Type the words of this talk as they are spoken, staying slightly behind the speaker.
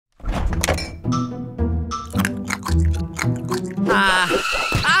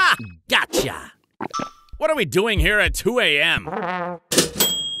Gotcha! What are we doing here at 2 a.m.?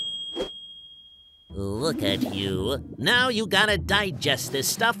 Look at you. Now you gotta digest this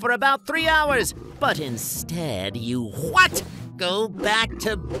stuff for about 3 hours. But instead, you what? Go back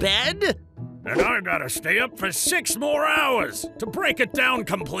to bed? And I gotta stay up for 6 more hours to break it down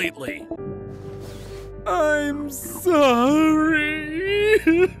completely. I'm sorry.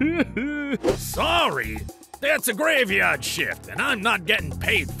 Sorry? That's a graveyard shift, and I'm not getting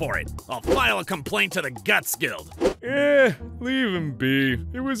paid for it. I'll file a complaint to the Guts Guild. Leave him be.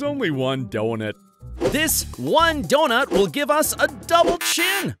 It was only one donut. This one donut will give us a double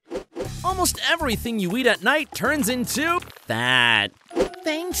chin. Almost everything you eat at night turns into fat.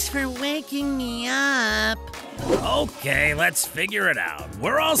 Thanks for waking me up. Okay, let's figure it out.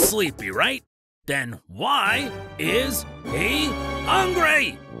 We're all sleepy, right? Then why is he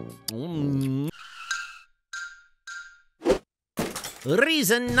hungry?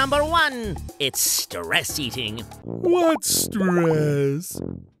 Reason number 1, it's stress eating. What stress?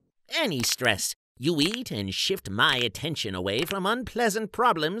 Any stress. You eat and shift my attention away from unpleasant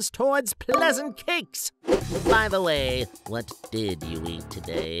problems towards pleasant cakes. By the way, what did you eat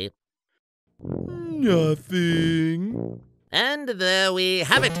today? Nothing. And there we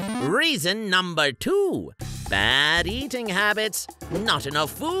have it. Reason number 2. Bad eating habits. Not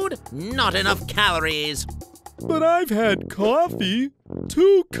enough food, not enough calories. But I've had coffee.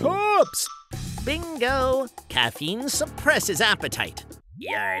 2 cups. Bingo. Caffeine suppresses appetite.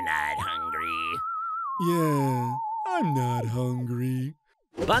 You're not hungry. Yeah, I'm not hungry.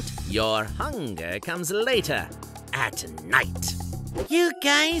 But your hunger comes later, at night. You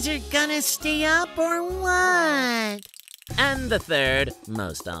guys are gonna stay up or what? And the third,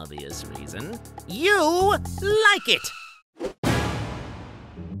 most obvious reason, you like it.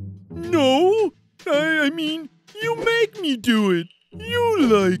 No, I mean, you make me do it. You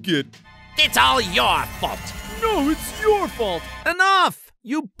like it. It's all your fault. No, it's your fault. Enough!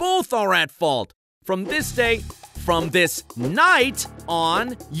 You both are at fault. From this night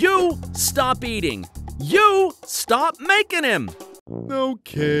on, you stop eating. You stop making him.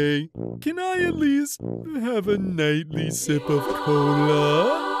 Okay, can I at least have a nightly sip of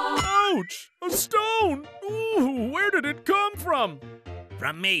cola? Ouch! A stone! Ooh, where did it come from?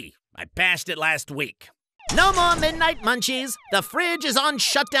 From me. I passed it last week. No more midnight munchies. The fridge is on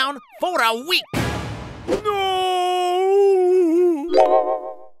shutdown for a week. No!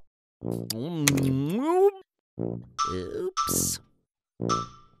 Oops.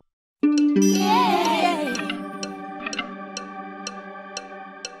 Yeah!